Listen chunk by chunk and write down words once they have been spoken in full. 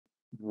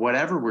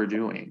whatever we're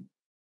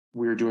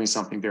doing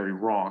something very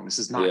wrong. This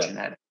is not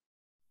genetic.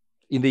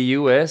 In the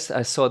US,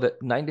 I saw that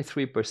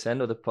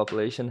 93% of the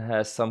population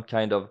has some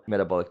kind of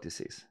metabolic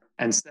disease.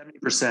 And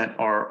 70%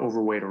 are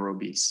overweight or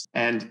obese.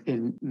 And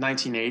in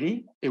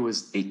 1980, it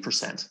was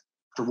 8%.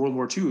 For World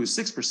War II, it was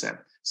 6%.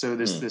 So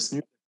this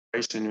new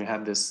generation, we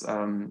had this,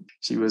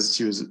 she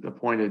was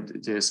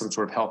appointed to some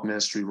sort of health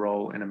ministry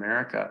role in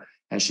America.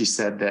 And she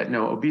said that,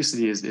 no,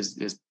 obesity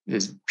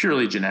is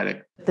purely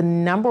genetic. The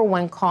number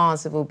one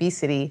cause of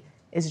obesity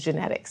is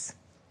genetics.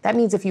 That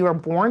means if you are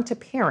born to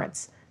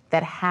parents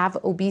that have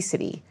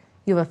obesity,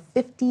 you have a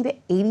 50 to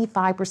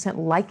 85%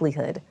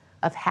 likelihood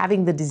of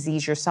having the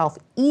disease yourself,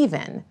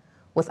 even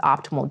with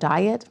optimal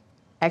diet,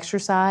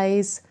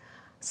 exercise,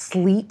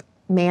 sleep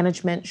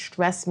management,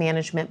 stress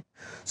management.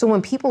 So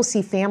when people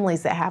see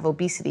families that have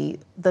obesity,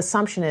 the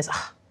assumption is,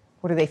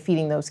 what are they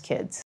feeding those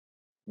kids?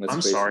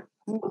 I'm sorry,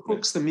 who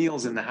cooks the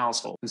meals in the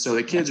household? And so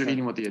the kids are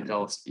eating what the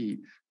adults eat,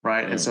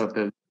 right? And so if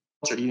the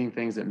are eating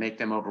things that make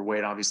them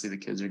overweight, obviously the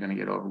kids are going to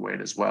get overweight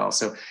as well.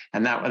 So,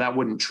 and that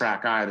wouldn't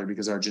track either,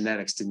 because our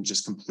genetics didn't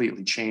just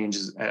completely change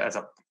as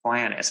a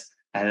planet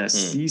and a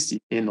species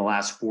in the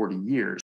last 40 years.